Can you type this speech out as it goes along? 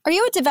Are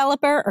you a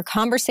developer or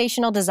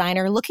conversational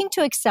designer looking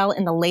to excel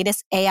in the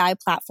latest AI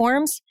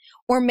platforms?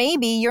 Or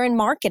maybe you're in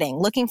marketing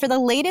looking for the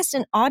latest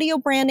in audio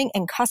branding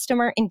and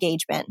customer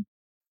engagement.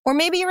 Or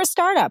maybe you're a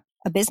startup,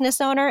 a business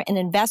owner, an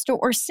investor,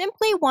 or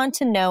simply want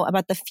to know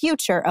about the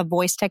future of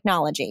voice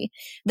technology.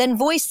 Then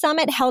Voice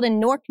Summit, held in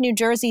Newark, New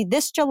Jersey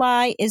this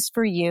July, is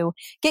for you.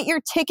 Get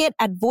your ticket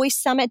at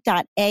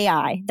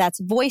voicesummit.ai. That's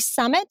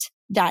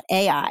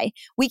voicesummit.ai.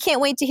 We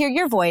can't wait to hear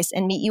your voice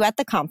and meet you at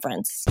the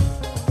conference.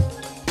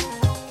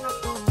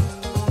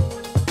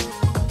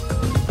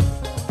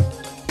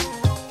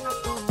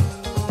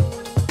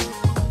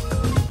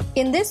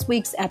 In this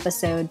week's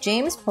episode,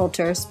 James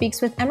Poulter speaks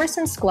with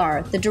Emerson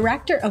Sklar, the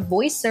Director of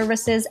Voice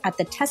Services at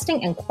the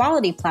testing and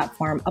quality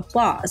platform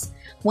Applause,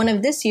 one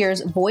of this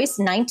year's Voice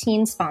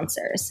 19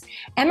 sponsors.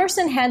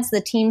 Emerson heads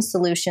the team's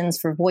solutions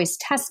for voice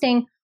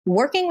testing,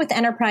 working with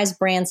enterprise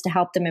brands to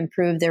help them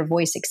improve their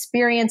voice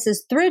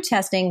experiences through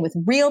testing with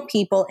real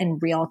people in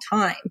real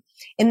time.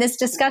 In this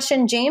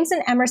discussion, James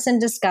and Emerson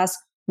discuss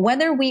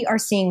whether we are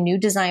seeing new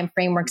design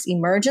frameworks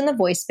emerge in the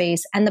voice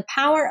space and the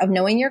power of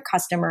knowing your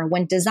customer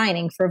when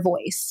designing for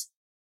voice.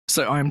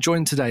 So I am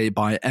joined today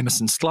by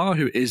Emerson Sklar,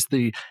 who is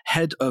the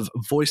head of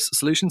voice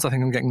solutions. I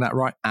think I'm getting that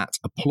right, at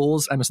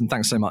Applause. Emerson,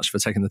 thanks so much for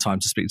taking the time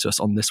to speak to us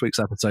on this week's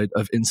episode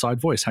of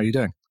Inside Voice. How are you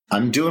doing?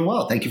 I'm doing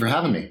well. Thank you for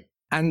having me.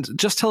 And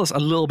just tell us a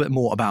little bit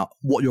more about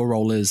what your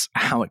role is,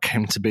 how it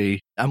came to be,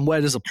 and where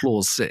does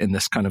Applause sit in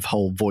this kind of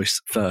whole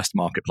voice-first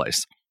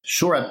marketplace?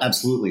 Sure,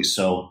 absolutely.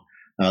 So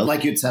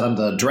like you had said, I'm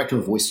the Director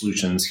of Voice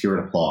Solutions here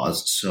at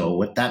Applause. So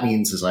what that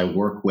means is I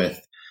work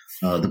with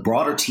the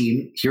broader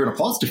team here at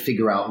Applause to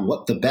figure out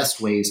what the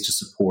best ways to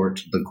support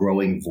the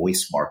growing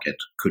voice market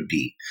could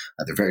be.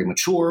 They're very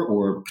mature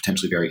or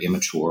potentially very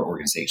immature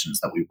organizations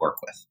that we work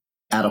with.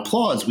 At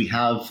Applause, we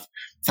have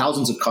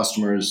thousands of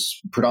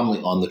customers,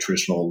 predominantly on the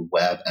traditional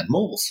web and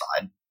mobile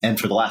side. And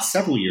for the last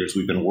several years,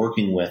 we've been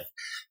working with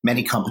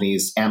many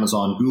companies,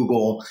 Amazon,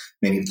 Google,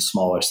 many of the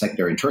smaller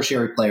secondary and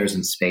tertiary players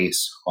in the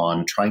space,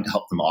 on trying to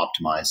help them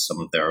optimize some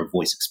of their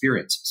voice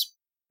experiences.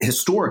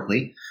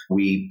 Historically,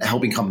 we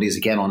helping companies,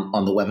 again,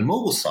 on the web and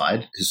mobile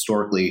side,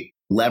 historically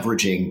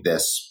leveraging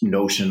this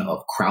notion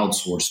of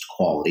crowdsourced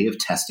quality, of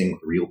testing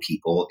with real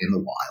people in the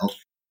wild.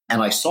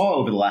 And I saw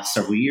over the last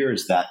several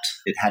years that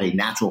it had a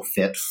natural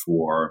fit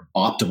for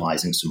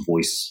optimizing some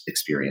voice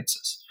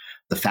experiences.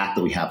 The fact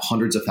that we have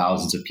hundreds of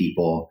thousands of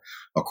people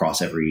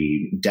across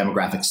every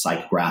demographic,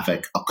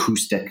 psychographic,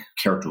 acoustic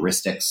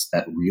characteristics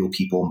that real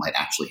people might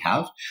actually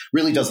have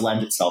really does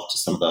lend itself to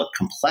some of the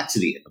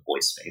complexity in the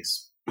voice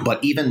space.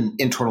 But even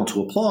internal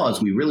to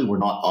Applause, we really were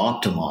not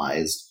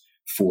optimized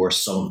for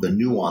some of the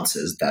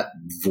nuances that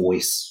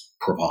voice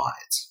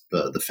provides.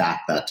 The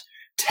fact that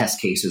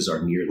test cases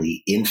are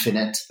nearly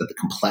infinite, that the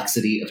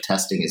complexity of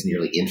testing is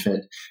nearly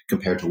infinite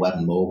compared to web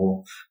and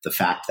mobile. The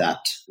fact that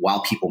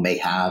while people may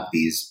have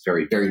these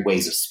very varied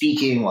ways of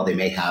speaking, while they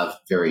may have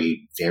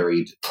very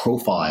varied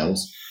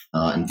profiles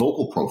and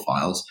vocal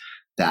profiles,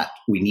 that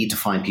we need to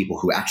find people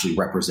who actually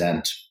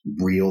represent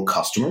real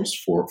customers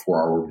for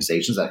our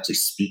organizations, that actually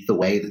speak the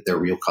way that their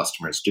real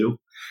customers do.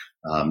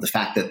 The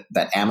fact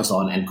that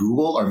Amazon and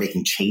Google are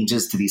making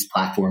changes to these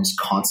platforms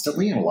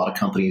constantly, and a lot of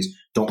companies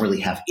don't really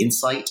have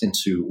insight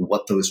into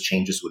what those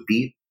changes would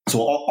be. So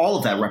all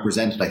of that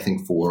represented, I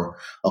think, for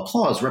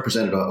Applause,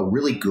 represented a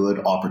really good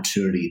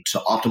opportunity to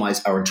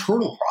optimize our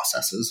internal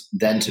processes,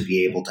 then to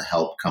be able to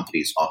help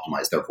companies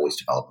optimize their voice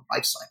development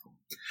lifecycle.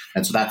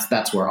 And so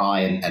that's where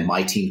I and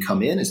my team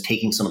come in, is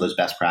taking some of those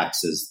best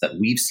practices that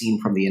we've seen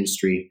from the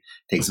industry,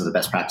 taking some of the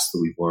best practices that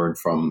we've learned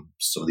from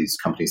some of these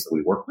companies that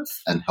we work with,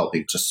 and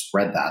helping to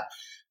spread that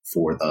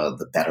for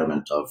the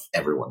betterment of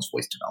everyone's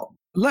voice development.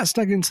 Let's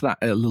dig into that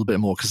a little bit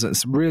more, because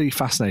it's really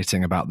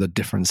fascinating about the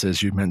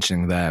differences you're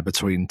mentioning there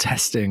between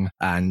testing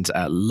and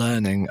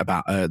learning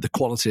about the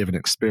quality of an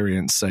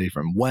experience, say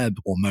from web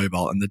or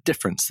mobile, and the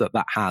difference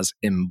that has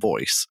in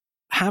voice.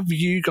 Have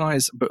you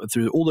guys,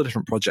 through all the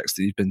different projects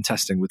that you've been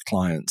testing with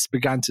clients,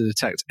 began to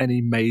detect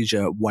any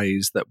major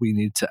ways that we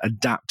need to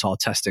adapt our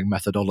testing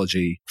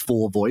methodology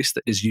for voice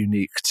that is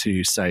unique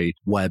to, say,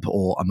 web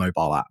or a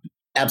mobile app?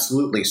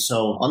 Absolutely.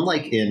 So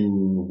unlike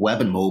in web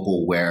and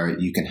mobile, where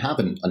you can have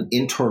an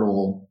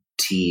internal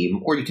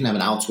team or you can have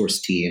an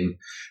outsourced team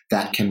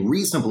that can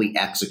reasonably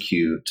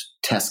execute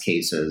test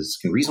cases,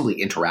 can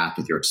reasonably interact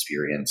with your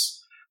experience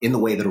in the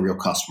way that a real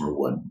customer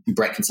would.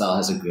 Brett Kinsella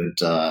has a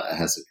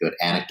good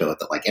anecdote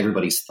that, like,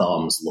 everybody's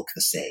thumbs look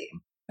the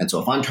same. And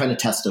so if I'm trying to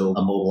test a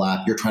mobile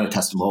app, you're trying to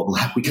test a mobile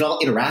app, we can all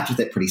interact with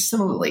it pretty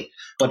similarly.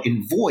 But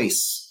in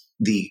voice,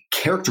 the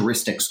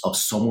characteristics of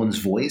someone's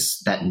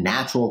voice, that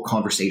natural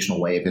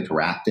conversational way of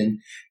interacting,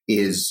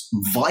 is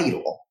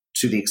vital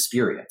to the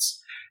experience.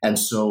 And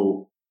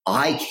so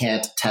I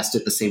can't test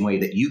it the same way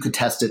that you could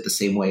test it, the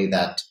same way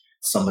that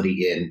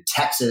somebody in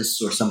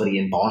Texas or somebody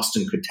in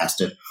Boston could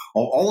test it.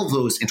 All of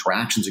those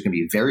interactions are going to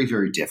be very,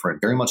 very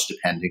different, very much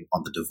depending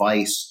on the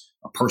device,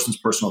 a person's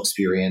personal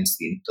experience,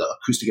 the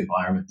acoustic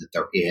environment that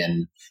they're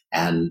in,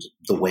 and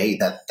the way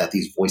that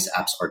these voice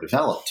apps are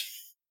developed.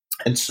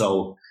 And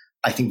so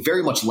I think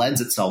very much lends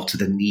itself to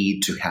the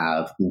need to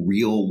have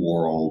real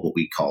world, what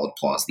we call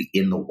applause, the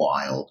in the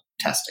wild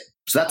testing.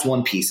 So that's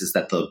one piece, is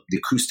that the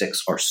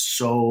acoustics are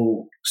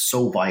so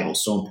vital,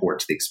 so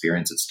important to the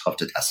experience. It's tough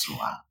to test in a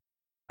lab.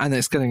 And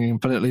it's getting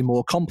infinitely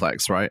more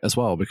complex, right, as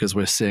well, because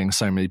we're seeing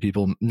so many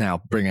people now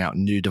bring out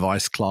new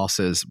device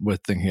classes. We're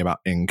thinking about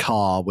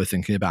in-car, we're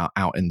thinking about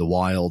out in the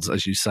wilds,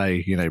 as you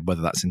say,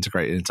 whether that's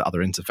integrated into other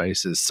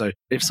interfaces. So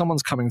if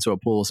someone's coming to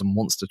Applause and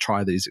wants to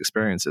try these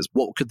experiences,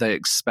 what could they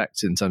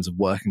expect in terms of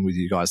working with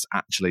you guys to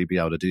actually be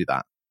able to do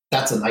that?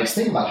 That's a nice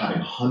thing about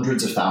having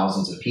hundreds of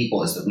thousands of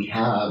people, is that we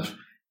have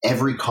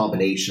every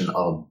combination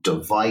of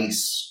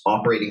device,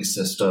 operating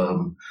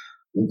system,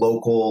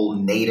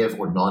 local, native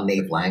or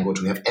non-native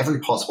language. We have every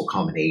possible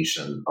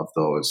combination of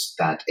those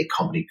that a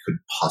company could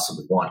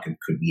possibly want,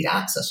 could need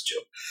access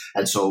to.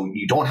 And so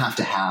you don't have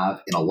to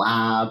have in a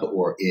lab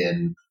or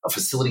in a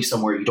facility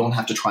somewhere, you don't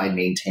have to try and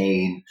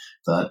maintain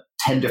the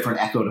 10 different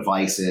Echo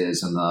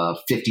devices and the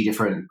 50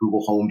 different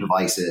Google Home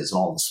devices and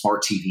all the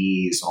smart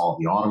TVs and all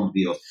the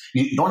automobiles.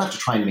 You don't have to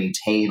try and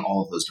maintain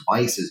all of those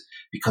devices,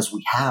 because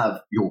we have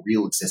your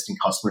real existing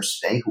customers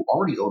today who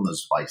already own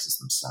those devices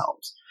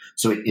themselves.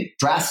 So it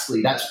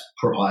drastically, that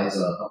provides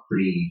a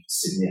pretty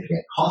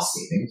significant cost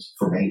savings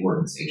for many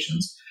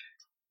organizations,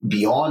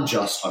 beyond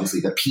just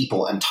obviously the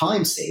people and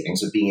time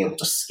savings of being able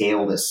to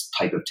scale this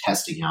type of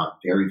testing out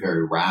very,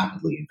 very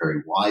rapidly and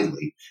very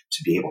widely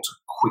to be able to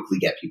quickly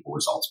get people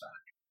results back.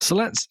 So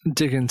let's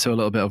dig into a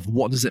little bit of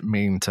what does it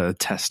mean to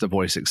test a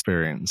voice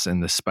experience in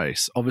this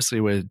space.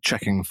 Obviously, we're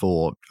checking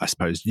for, I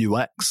suppose,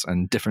 UX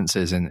and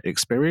differences in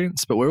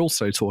experience, but we're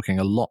also talking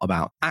a lot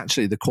about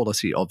actually the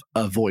quality of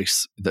a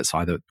voice that's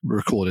either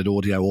recorded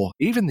audio or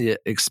even the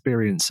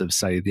experience of,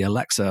 say, the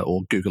Alexa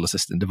or Google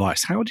Assistant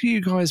device. How do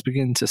you guys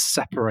begin to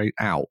separate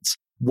out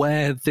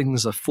where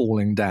things are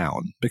falling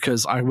down?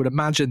 Because I would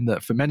imagine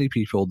that for many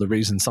people, the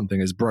reason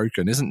something is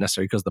broken isn't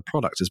necessarily because the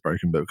product is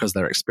broken, but because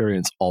their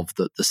experience of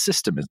the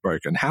system is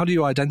broken. How do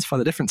you identify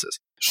the differences?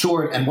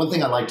 Sure. And one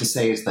thing I like to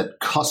say is that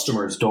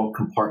customers don't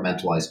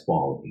compartmentalize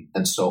quality.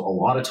 And so a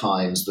lot of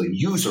times the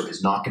user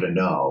is not going to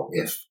know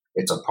if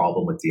it's a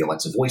problem with the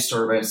Alexa voice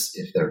service,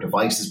 if their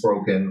device is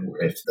broken,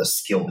 or if the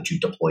skill that you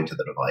deploy to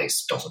the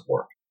device doesn't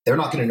work. They're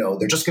not going to know.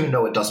 They're just going to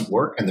know it doesn't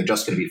work, and they're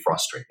just going to be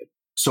frustrated.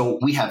 So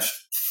we have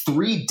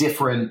 3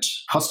 different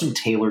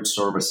custom-tailored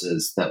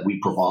services that we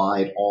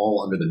provide,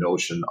 all under the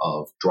notion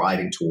of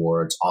driving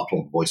towards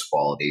optimal voice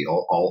quality,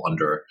 all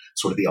under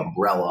sort of the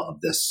umbrella of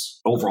this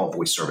overall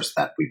voice service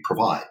that we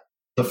provide.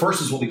 The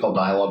first is what we call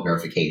dialogue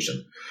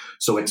verification.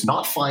 So it's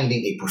not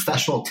finding a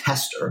professional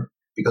tester,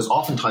 because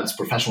oftentimes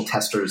professional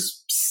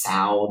testers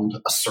sound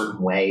a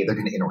certain way. They're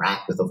going to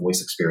interact with the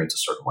voice experience a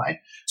certain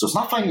way. So it's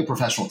not finding a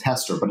professional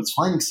tester, but it's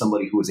finding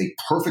somebody who is a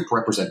perfect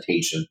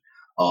representation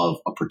of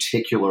a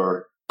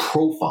particular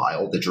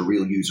profile that your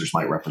real users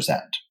might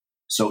represent.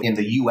 So in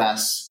the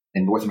US,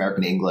 in North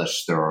American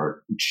English, there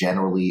are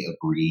generally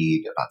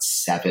agreed about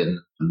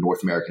 7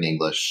 North American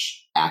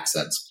English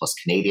accents plus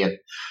Canadian.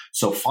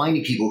 So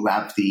finding people who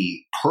have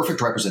the perfect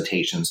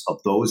representations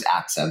of those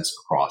accents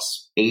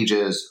across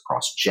ages,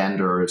 across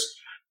genders,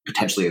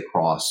 potentially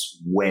across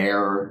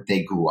where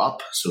they grew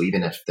up. So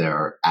even if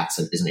their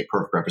accent isn't a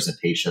perfect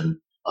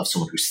representation of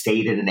someone who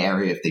stayed in an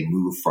area, if they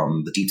move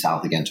from the Deep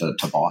South again to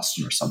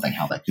Boston or something,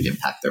 how that could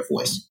impact their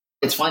voice.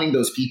 It's finding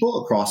those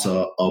people across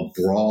a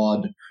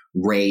broad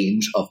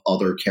range of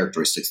other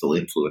characteristics that will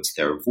influence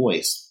their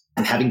voice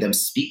and having them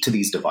speak to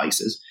these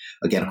devices,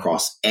 again,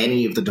 across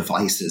any of the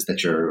devices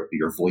that your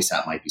voice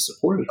app might be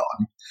supported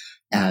on,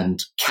 and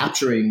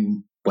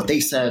capturing what they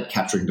said,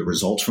 capturing the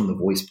results from the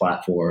voice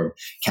platform,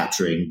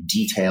 capturing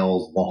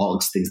detailed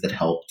logs, things that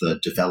help the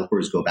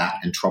developers go back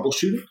and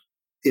troubleshoot it.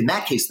 In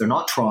that case, they're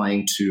not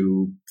trying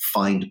to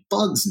find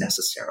bugs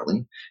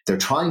necessarily. They're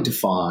trying to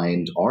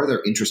find, are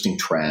there interesting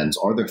trends?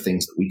 Are there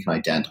things that we can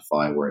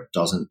identify where it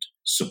doesn't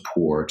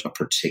support a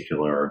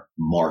particular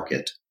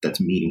market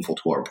that's meaningful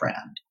to our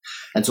brand?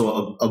 And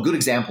so a good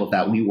example of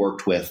that, we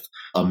worked with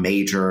a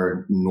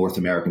major North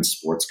American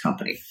sports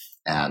company,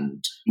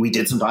 and we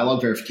did some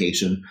dialogue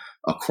verification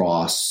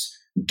across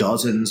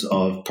dozens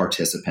of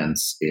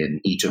participants in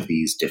each of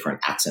these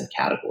different accent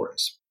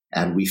categories.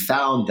 And we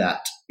found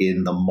that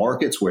in the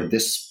markets where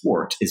this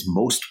sport is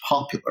most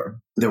popular,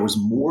 there was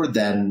more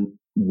than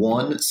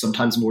 1,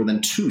 sometimes more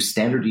than 2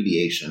 standard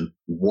deviation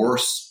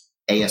worse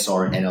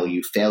ASR and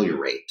NLU failure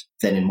rate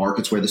than in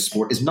markets where the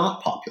sport is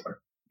not popular.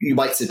 You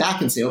might sit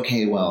back and say,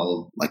 okay,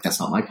 well, like that's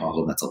not my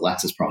problem. That's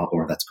Alexa's problem,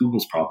 or that's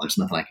Google's problem. There's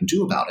nothing I can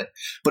do about it.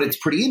 But it's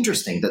pretty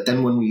interesting that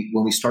then when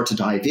we start to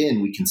dive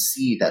in, we can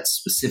see that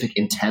specific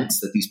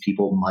intents that these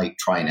people might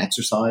try and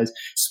exercise,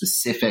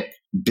 specific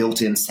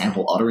built-in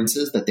sample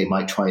utterances that they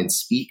might try and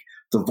speak.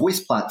 The voice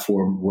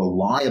platform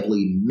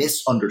reliably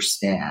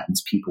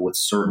misunderstands people with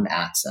certain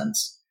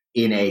accents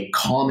in a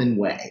common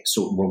way.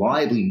 So it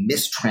reliably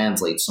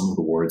mistranslates some of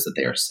the words that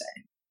they are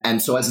saying. And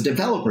so as a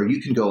developer,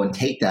 you can go and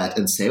take that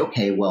and say,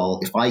 okay, well,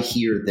 if I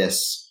hear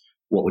this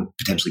what would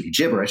potentially be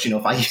gibberish.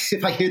 If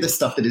I hear this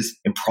stuff that is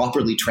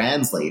improperly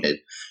translated,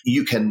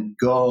 you can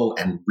go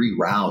and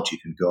reroute. You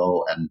can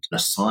go and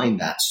assign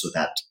that so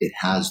that it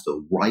has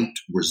the right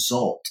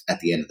result at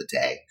the end of the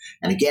day.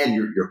 And again,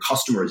 your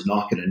customer is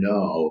not going to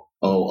know,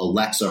 oh,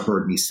 Alexa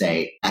heard me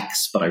say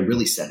X, but I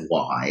really said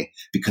Y,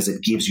 because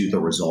it gives you the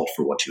result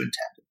for what you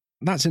intended.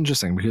 That's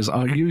interesting, because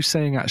are you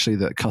saying actually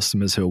that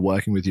customers who are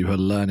working with you, who are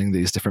learning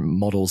these different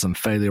models and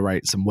failure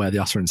rates and where the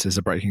utterances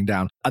are breaking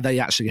down, are they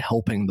actually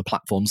helping the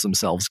platforms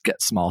themselves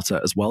get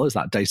smarter as well? Is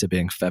that data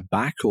being fed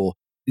back? Or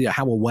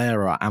how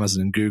aware are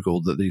Amazon and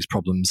Google that these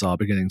problems are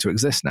beginning to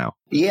exist now?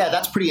 Yeah,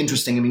 that's pretty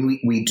interesting. I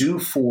mean, we do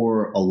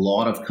for a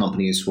lot of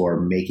companies who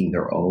are making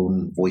their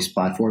own voice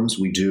platforms,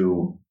 we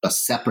do a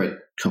separate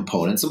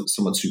component,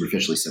 somewhat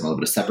superficially similar,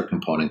 but a separate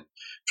component,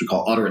 which we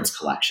call utterance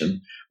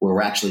collection, where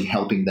we're actually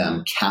helping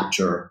them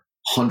capture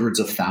hundreds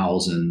of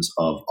thousands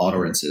of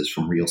utterances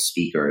from real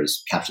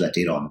speakers, capture that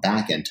data on the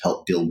back end to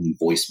help build new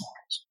voice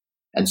models.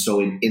 And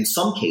so in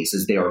some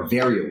cases, they are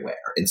very aware.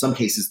 In some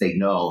cases, they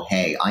know,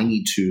 hey,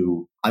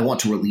 I want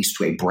to release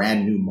to a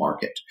brand new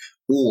market,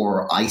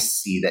 or I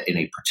see that in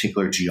a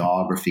particular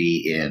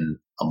geography in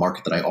a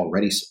market that I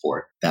already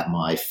support, that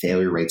my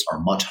failure rates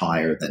are much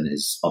higher than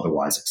is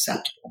otherwise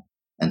acceptable.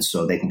 And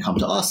so they can come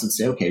to us and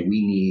say, okay,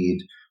 we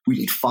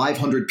need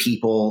 500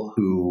 people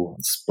who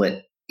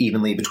split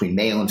evenly between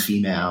male and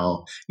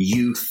female,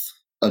 youth,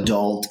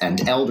 adult,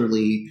 and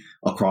elderly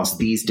across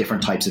these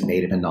different types of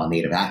native and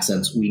non-native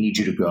accents. We need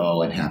you to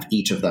go and have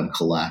each of them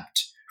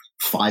collect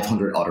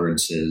 500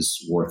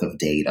 utterances worth of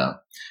data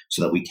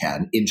so that we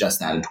can ingest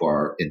that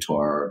into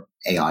our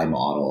AI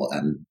model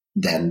and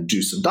then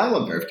do some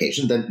dialogue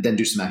verification, then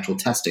do some actual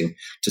testing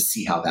to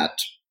see how that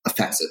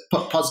affects it,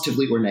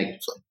 positively or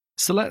negatively.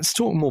 So let's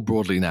talk more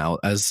broadly now,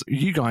 as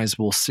you guys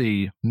will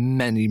see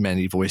many,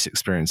 many voice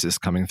experiences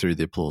coming through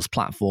the Applause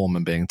platform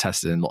and being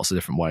tested in lots of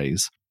different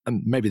ways.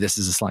 And maybe this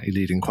is a slightly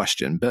leading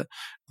question, but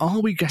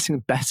are we getting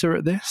better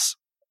at this?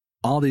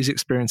 Are these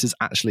experiences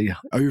actually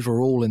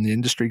overall in the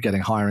industry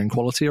getting higher in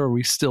quality, or are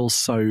we still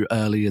so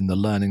early in the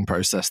learning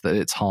process that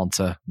it's hard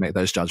to make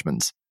those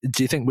judgments?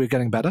 Do you think we're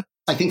getting better?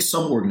 I think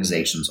some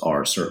organizations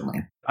are, certainly.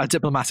 A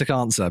diplomatic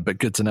answer, but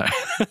good to know.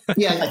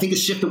 Yeah, I think a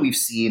shift that we've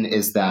seen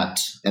is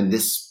that, and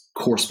this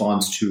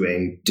corresponds to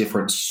a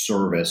different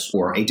service,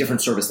 or a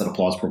different service that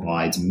Applause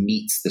provides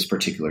meets this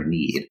particular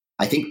need.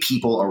 I think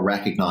people are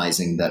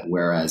recognizing that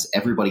whereas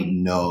everybody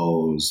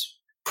knows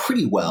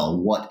pretty well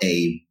what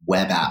a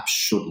web app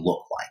should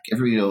look like.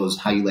 Everybody knows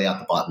how you lay out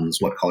the buttons,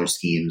 what color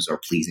schemes are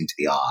pleasing to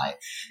the eye.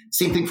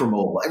 Same thing for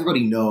mobile.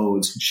 Everybody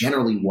knows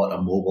generally what a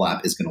mobile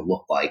app is going to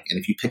look like. And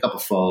if you pick up a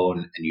phone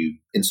and you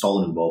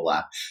install a new mobile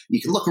app,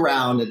 you can look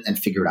around and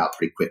figure it out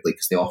pretty quickly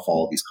because they all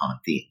follow these common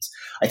themes.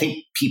 I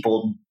think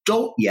people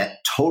don't yet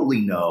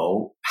totally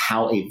know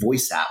how a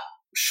voice app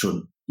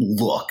should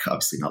look,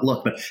 obviously not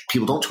look, but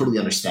people don't totally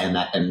understand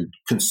that, and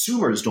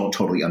consumers don't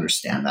totally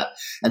understand that.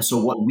 And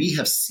so what we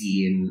have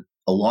seen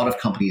a lot of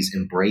companies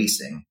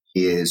embracing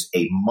is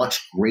a much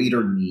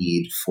greater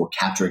need for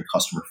capturing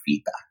customer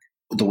feedback.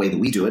 The way that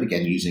we do it,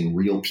 again, using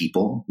real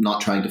people, not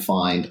trying to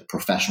find a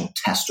professional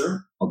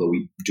tester, although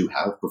we do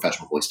have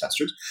professional voice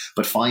testers,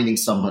 but finding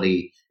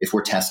somebody, if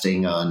we're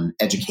testing an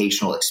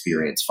educational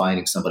experience,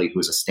 finding somebody who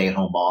is a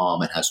stay-at-home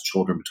mom and has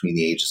children between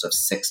the ages of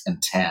 6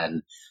 and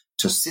 10,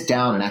 to sit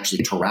down and actually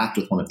interact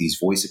with one of these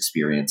voice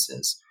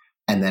experiences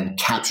and then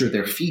capture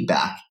their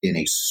feedback in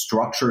a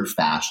structured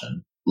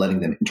fashion,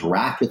 letting them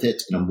interact with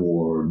it in a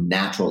more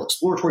natural,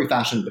 exploratory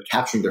fashion, but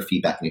capturing their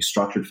feedback in a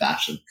structured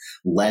fashion,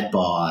 led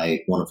by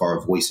one of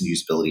our voice and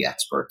usability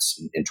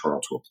experts internal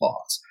to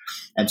Applause.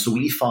 And so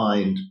we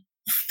find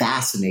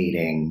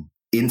fascinating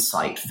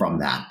insight from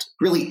that.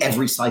 Really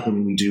every cycle,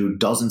 when we do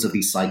dozens of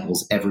these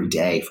cycles every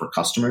day for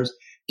customers,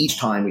 each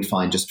time we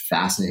find just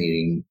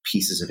fascinating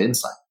pieces of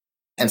insight.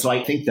 And so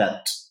I think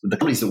that the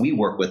companies that we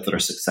work with that are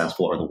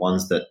successful are the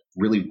ones that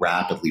really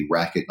rapidly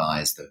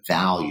recognize the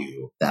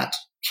value that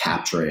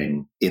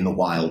capturing in the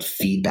wild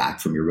feedback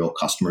from your real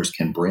customers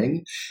can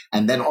bring,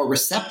 and then are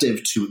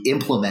receptive to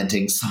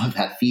implementing some of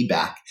that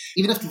feedback,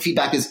 even if the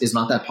feedback is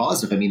not that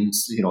positive. I mean,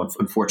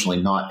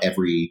 unfortunately, not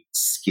every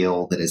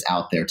skill that is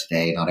out there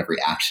today, not every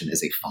action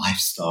is a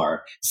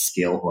 5-star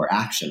skill or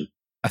action.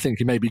 I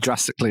think you may be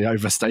drastically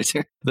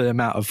overstating the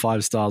amount of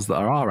 5 stars that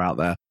are out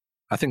there.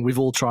 I think we've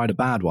all tried a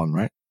bad one,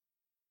 right?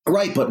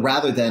 Right. But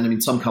rather than,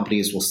 some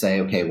companies will say,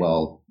 okay,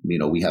 well,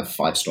 we have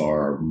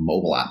 5-star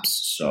mobile apps.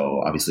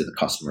 So obviously the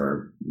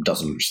customer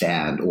doesn't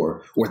understand,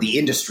 or the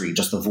industry,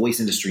 just the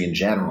voice industry in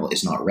general,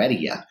 is not ready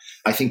yet.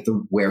 I think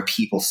where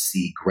people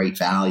see great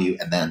value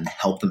and then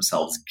help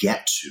themselves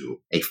get to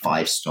a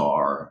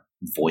 5-star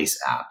voice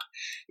app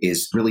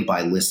is really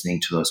by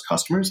listening to those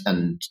customers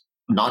and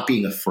not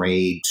being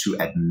afraid to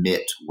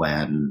admit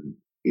when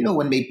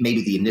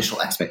maybe the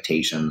initial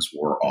expectations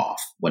were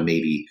off, when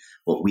maybe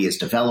what we as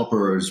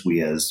developers,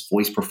 we as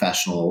voice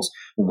professionals,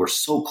 when we're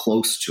so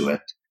close to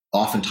it,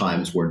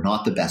 oftentimes we're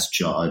not the best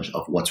judge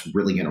of what's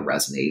really going to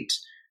resonate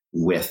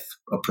with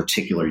a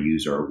particular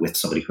user, with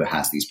somebody who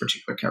has these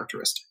particular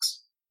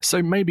characteristics.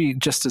 So maybe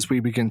just as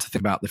we begin to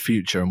think about the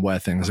future and where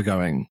things are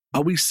going,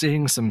 are we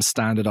seeing some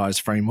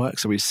standardized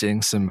frameworks? Are we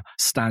seeing some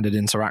standard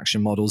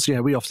interaction models?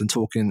 We often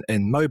talk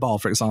in mobile,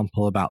 for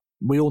example, about,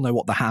 we all know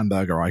what the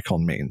hamburger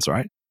icon means,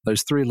 right?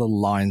 Those three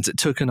little lines. It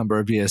took a number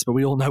of years, but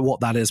we all know what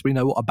that is. We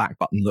know what a back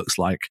button looks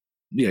like.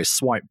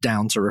 Swipe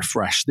down to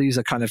refresh. These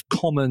are kind of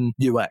common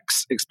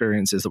UX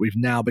experiences that we've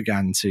now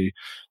began to,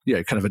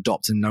 kind of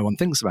adopt and no one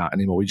thinks about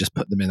anymore. We just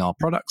put them in our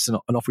products and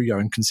off we go,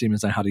 and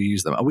consumers know how to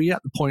use them. Are we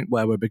at the point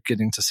where we're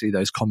beginning to see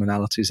those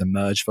commonalities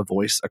emerge for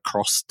voice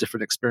across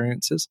different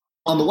experiences?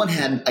 On the one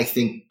hand, I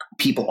think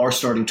people are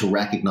starting to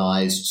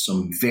recognize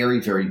some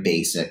very, very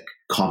basic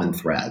common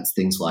threads,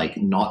 things like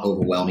not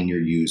overwhelming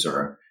your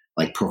user,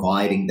 like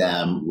providing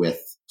them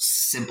with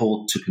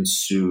simple to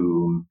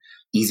consume,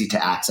 easy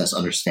to access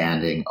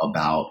understanding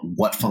about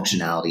what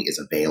functionality is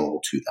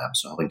available to them,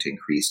 so helping to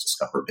increase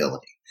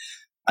discoverability.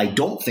 I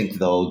don't think,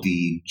 though,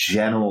 the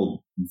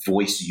general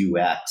voice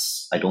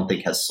UX, I don't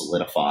think has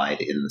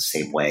solidified in the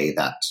same way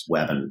that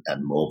web and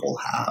mobile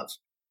have.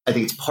 I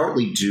think it's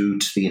partly due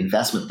to the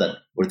investment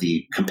or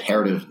the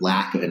comparative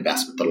lack of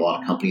investment that a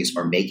lot of companies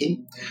are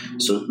making.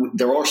 So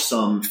there are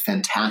some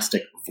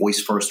fantastic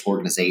voice-first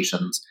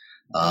organizations.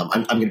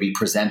 I'm going to be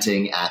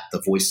presenting at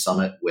the Voice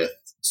Summit with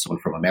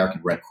someone from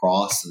American Red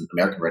Cross, and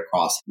American Red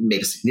Cross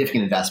made a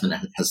significant investment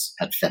and has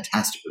had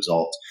fantastic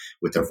results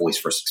with their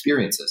voice-first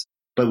experiences.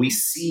 But we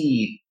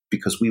see,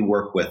 because we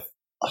work with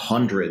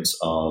hundreds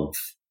of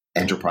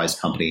enterprise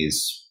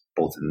companies,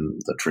 both in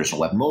the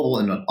traditional web and mobile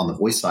and on the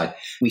voice side,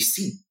 we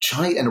see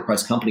giant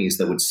enterprise companies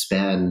that would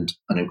spend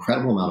an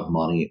incredible amount of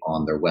money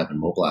on their web and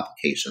mobile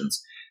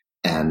applications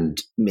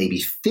and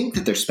maybe think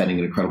that they're spending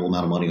an incredible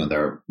amount of money on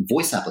their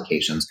voice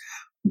applications.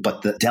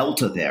 But the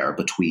delta there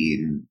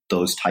between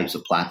those types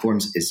of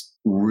platforms is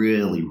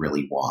really,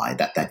 really wide.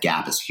 That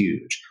gap is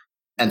huge.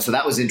 And so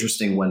that was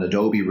interesting when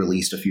Adobe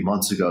released a few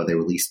months ago, they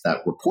released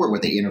that report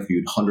where they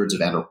interviewed hundreds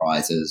of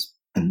enterprises,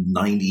 and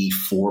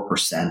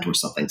 94% or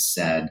something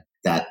said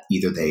that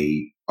either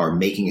they are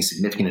making a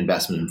significant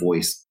investment in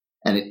voice.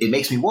 And it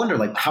makes me wonder,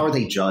 like, how are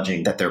they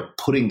judging that they're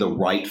putting the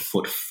right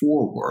foot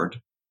forward,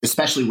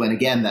 especially when,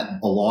 again, that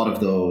a lot of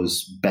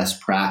those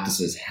best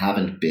practices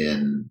haven't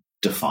been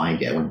defined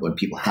yet, when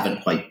people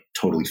haven't quite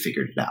totally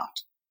figured it out.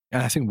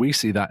 And I think we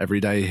see that every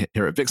day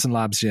here at Vixen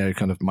Labs,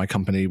 kind of my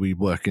company, we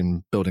work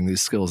in building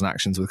these skills and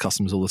actions with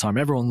customers all the time.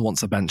 Everyone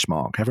wants a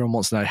benchmark. Everyone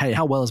wants to know, hey,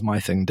 how well is my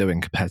thing doing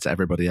compared to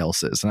everybody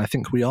else's? And I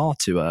think we are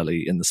too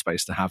early in the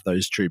space to have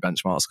those true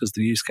benchmarks because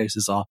the use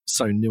cases are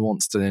so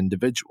nuanced and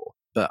individual.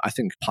 But I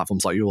think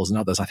platforms like yours and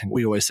others, I think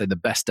we always say the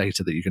best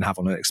data that you can have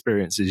on an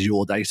experience is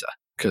your data,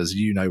 because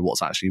you know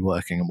what's actually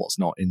working and what's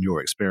not in your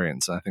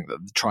experience. And I think that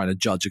trying to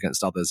judge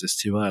against others is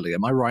too early.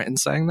 Am I right in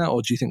saying that?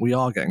 Or do you think we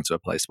are getting to a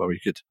place where we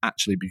could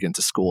actually begin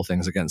to score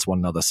things against one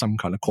another, some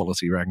kind of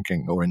quality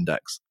ranking or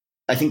index?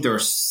 I think there are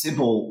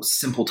simple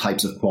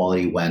types of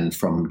quality when,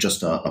 from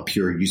just a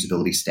pure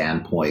usability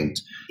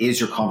standpoint,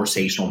 is your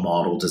conversational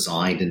model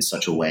designed in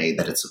such a way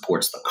that it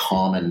supports the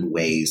common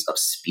ways of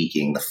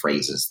speaking the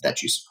phrases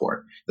that you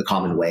support, the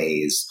common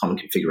ways, common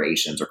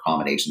configurations or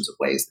combinations of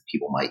ways that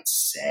people might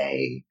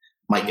say,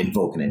 might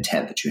invoke an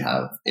intent that you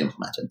have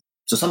implemented.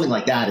 So something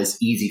like that is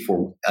easy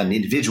for an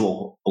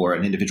individual or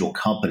an individual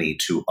company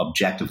to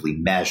objectively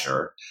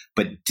measure,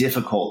 but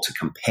difficult to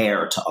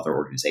compare to other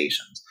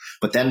organizations.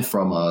 But then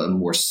from a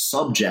more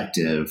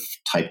subjective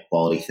type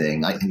quality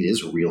thing, I think it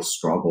is a real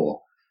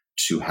struggle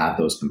to have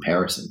those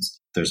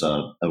comparisons. There's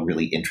a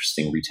really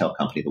interesting retail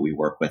company that we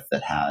work with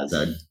that has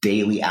a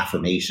daily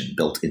affirmation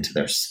built into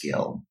their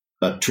skill.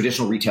 A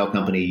traditional retail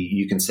company,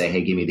 you can say,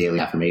 hey, give me a daily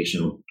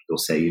affirmation. They'll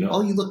say,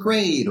 oh, you look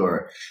great,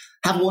 or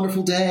have a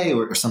wonderful day,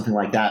 or something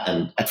like that.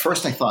 And at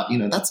first I thought,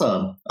 that's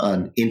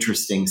an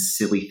interesting,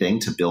 silly thing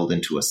to build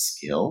into a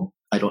skill.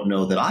 I don't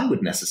know that I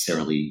would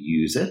necessarily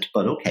use it,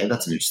 but okay,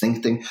 that's an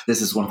interesting thing.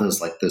 This is one of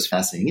those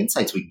fascinating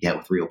insights we can get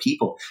with real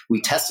people.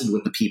 We tested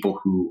with the people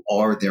who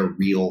are their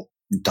real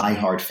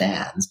diehard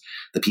fans,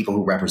 the people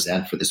who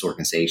represent for this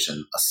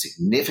organization a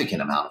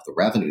significant amount of the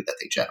revenue that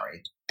they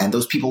generate. And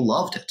those people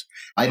loved it.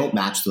 I don't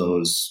match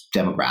those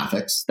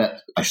demographics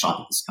that I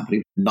shop at this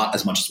company, not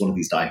as much as one of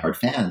these diehard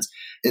fans.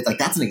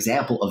 That's an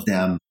example of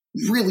them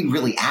really,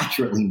 really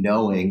accurately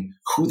knowing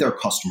who their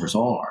customers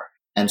are.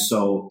 And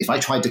so if I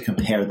tried to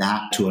compare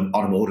that to an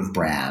automotive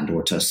brand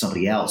or to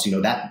somebody else,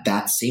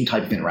 that same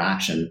type of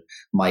interaction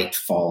might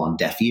fall on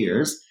deaf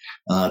ears.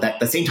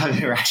 That same type of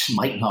interaction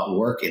might not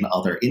work in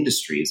other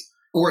industries,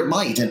 or it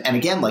might. And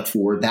again, like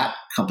for that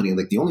company,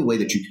 like the only way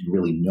that you can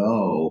really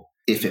know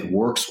if it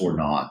works or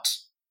not,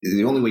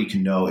 the only way you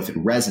can know if it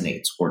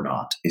resonates or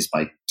not is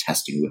by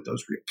testing with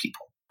those real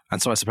people.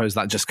 And so I suppose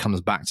that just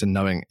comes back to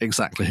knowing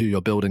exactly who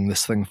you're building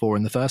this thing for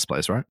in the first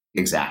place, right?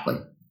 Exactly.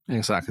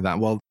 Exactly that.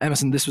 Well,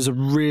 Emerson, this was a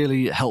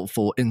really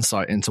helpful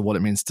insight into what it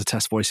means to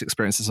test voice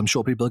experiences. I'm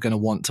sure people are going to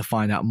want to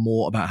find out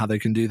more about how they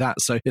can do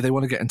that. So if they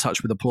want to get in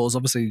touch with Applause,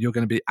 obviously you're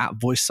going to be at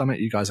Voice Summit.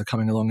 You guys are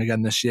coming along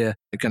again this year.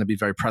 They're going to be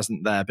very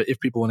present there. But if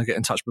people want to get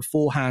in touch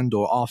beforehand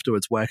or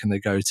afterwards, where can they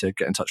go to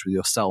get in touch with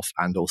yourself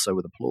and also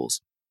with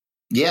Applause?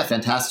 Yeah,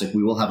 fantastic.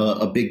 We will have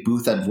a big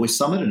booth at Voice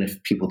Summit. And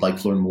if people would like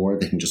to learn more,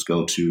 they can just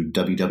go to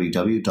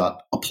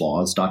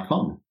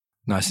www.applause.com.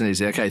 Nice and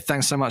easy. Okay,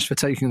 thanks so much for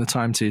taking the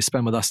time to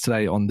spend with us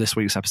today on this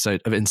week's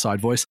episode of Inside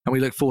Voice. And we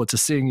look forward to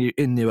seeing you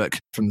in Newark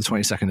from the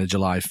 22nd of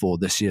July for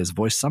this year's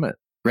Voice Summit.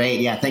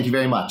 Great. Yeah, thank you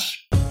very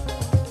much.